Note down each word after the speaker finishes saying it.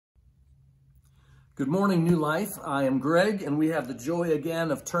Good morning, New Life. I am Greg, and we have the joy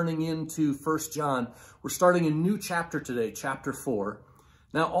again of turning into 1 John. We're starting a new chapter today, chapter 4.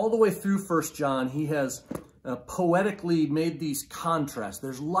 Now, all the way through 1 John, he has poetically made these contrasts.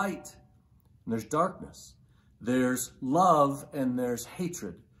 There's light, and there's darkness. There's love, and there's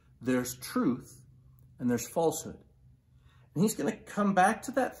hatred. There's truth, and there's falsehood. And he's going to come back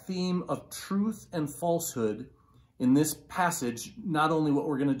to that theme of truth and falsehood in this passage, not only what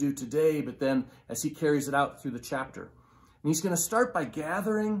we're going to do today, but then as he carries it out through the chapter. And he's going to start by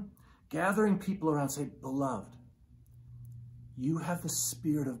gathering people around and say, beloved, you have the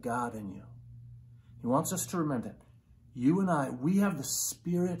Spirit of God in you. He wants us to remember that. You and I, we have the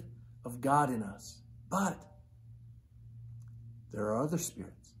Spirit of God in us, but there are other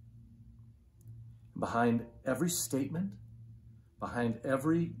spirits. Behind every statement, behind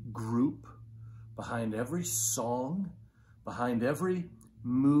every group, behind every song, behind every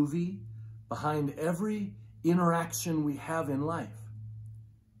movie, behind every interaction we have in life,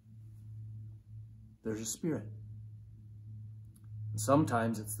 there's a spirit. And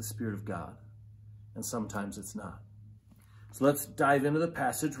sometimes it's the Spirit of God, and sometimes it's not. So let's dive into the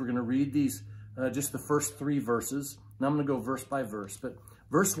passage. We're going to read these, just the first 3 verses. Now I'm going to go verse by verse. But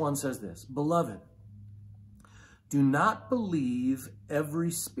verse 1 says this, Beloved, do not believe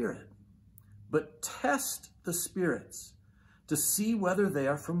every spirit, but test the spirits to see whether they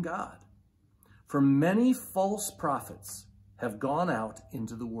are from God. For many false prophets have gone out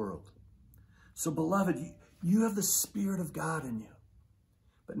into the world. So, beloved, you have the Spirit of God in you.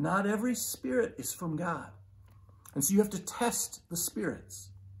 But not every spirit is from God. And so you have to test the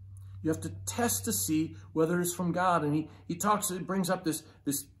spirits. You have to test to see whether it's from God. And he brings up this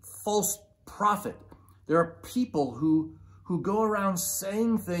false prophet. There are people who go around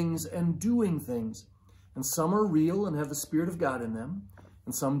saying things and doing things. And some are real and have the Spirit of God in them,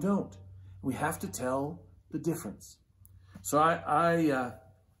 and some don't. We have to tell the difference. So I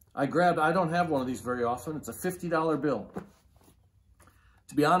don't have one of these very often. It's a $50 bill.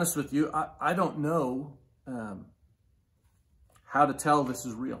 To be honest with you, I don't know how to tell this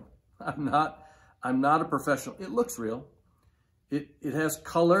is real. I'm not a professional. It looks real. It has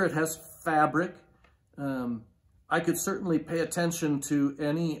color. It has fabric. I could certainly pay attention to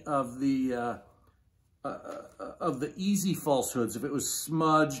any of the easy falsehoods if it was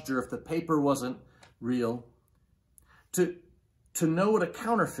smudged or if the paper wasn't real. To know what a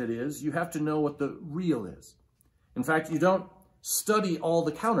counterfeit is, you have to know what the real is. In fact, you don't study all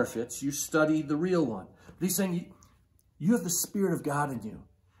the counterfeits, you study the real one. But he's saying you have the Spirit of God in you.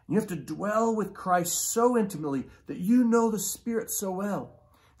 You have to dwell with Christ so intimately that you know the Spirit so well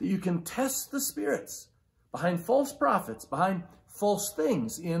that you can test the spirits behind false prophets, behind false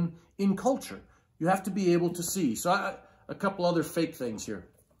things in culture. You have to be able to see. So a couple other fake things here.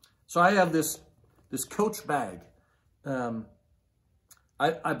 So I have this Coach bag.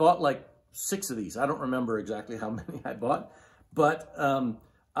 I bought like 6 of these. I don't remember exactly how many I bought, but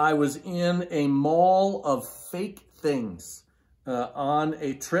I was in a mall of fake things on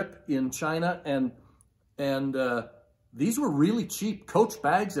a trip in China, and these were really cheap. Coach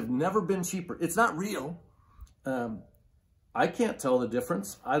bags have never been cheaper. It's not real. I can't tell the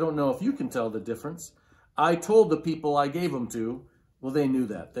difference. I don't know if you can tell the difference. I told the people I gave them to, well, they knew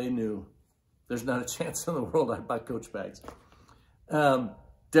that. They knew there's not a chance in the world I'd buy Coach bags.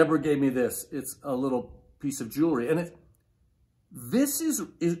 Deborah gave me this. It's a little piece of jewelry, and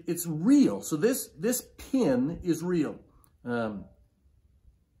it's real. So this pin is real,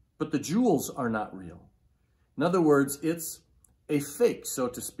 but the jewels are not real. In other words, it's a fake, so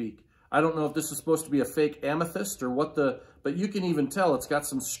to speak. I don't know if this is supposed to be a fake amethyst or what but you can even tell it's got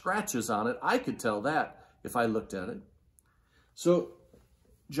some scratches on it. I could tell that if I looked at it. So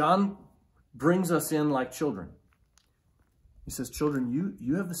John brings us in like children. He says, children,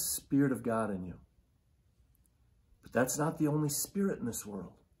 you have the Spirit of God in you. But that's not the only spirit in this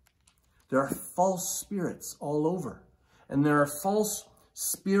world. There are false spirits all over. And there are false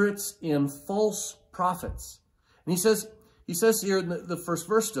spirits in false prophets. And he says here in the first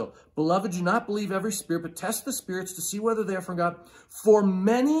verse still, Beloved, do not believe every spirit, but test the spirits to see whether they are from God. For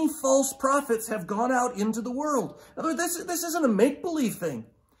many false prophets have gone out into the world. In other words, this isn't a make-believe thing.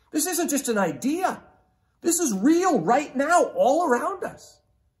 This isn't just an idea. This is real right now, all around us.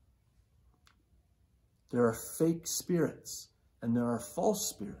 There are fake spirits, and there are false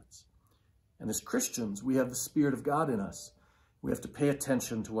spirits. And as Christians, we have the Spirit of God in us. We have to pay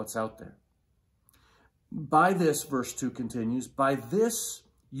attention to what's out there. By this, verse 2 continues, by this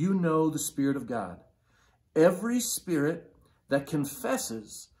you know the Spirit of God. Every spirit that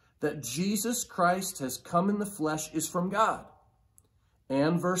confesses that Jesus Christ has come in the flesh is from God.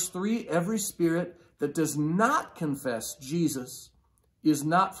 And verse 3, every spirit that does not confess Jesus is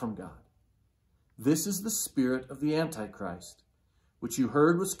not from God. This is the spirit of the Antichrist, which you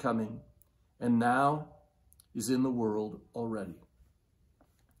heard was coming and now is in the world already.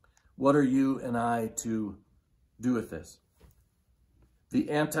 What are you and I to do with this? The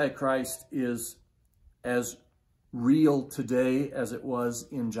Antichrist is as real today as it was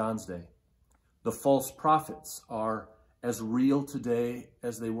in John's day. The false prophets are as real today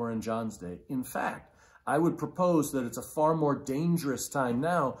as they were in John's day. In fact, I would propose that it's a far more dangerous time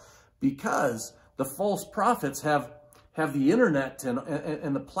now because the false prophets have the internet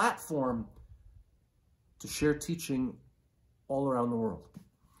and the platform to share teaching all around the world.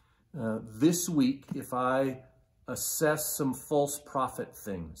 This week, if I assess some false prophet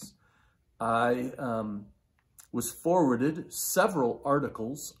things, I was forwarded several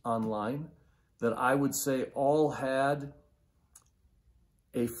articles online that I would say all had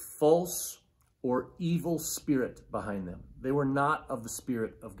a false or evil spirit behind them. They were not of the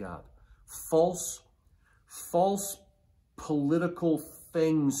Spirit of God. False political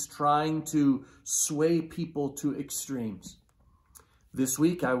things trying to sway people to extremes. This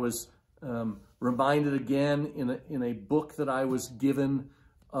week I was reminded again in a book that I was given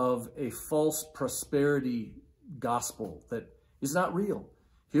of a false prosperity gospel that is not real.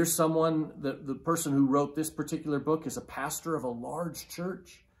 Here's someone, the person who wrote this particular book is a pastor of a large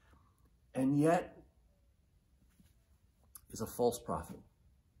church, and yet is a false prophet.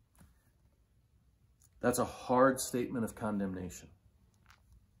 That's a hard statement of condemnation.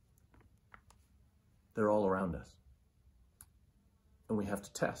 They're all around us. And we have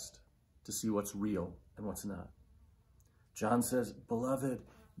to test to see what's real and what's not. John says, beloved,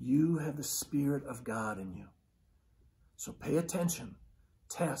 you have the Spirit of God in you. So pay attention,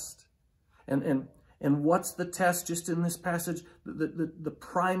 test. And what's the test just in this passage? The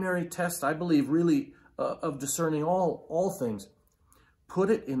primary test, I believe, really of discerning all things. Put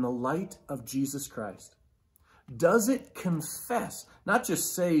it in the light of Jesus Christ. Does it confess, not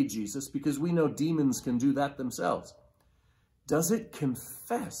just say Jesus, because we know demons can do that themselves. Does it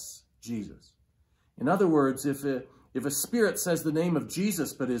confess Jesus? In other words, if a spirit says the name of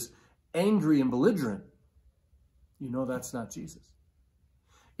Jesus but is angry and belligerent, you know that's not Jesus.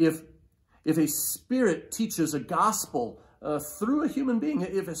 If a spirit teaches a gospel through a human being,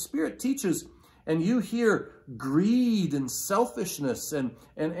 if a spirit teaches and you hear greed and selfishness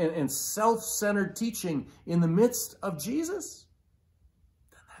and self-centered teaching in the midst of Jesus,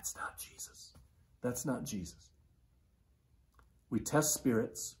 then that's not Jesus. That's not Jesus. We test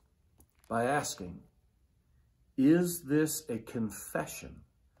spirits by asking, is this a confession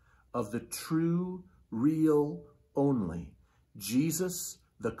of the true, real, only Jesus,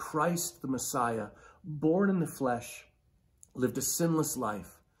 the Christ, the Messiah, born in the flesh, lived a sinless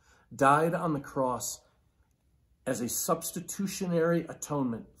life, died on the cross as a substitutionary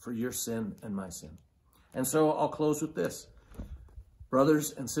atonement for your sin and my sin. And so I'll close with this.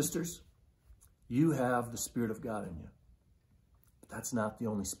 Brothers and sisters, you have the Spirit of God in you. But that's not the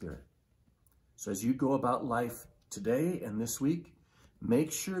only Spirit. So as you go about life today and this week,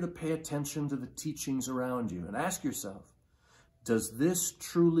 make sure to pay attention to the teachings around you and ask yourself, does this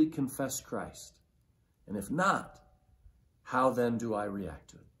truly confess Christ? And if not, how then do I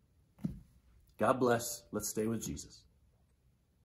react to it? God bless. Let's stay with Jesus.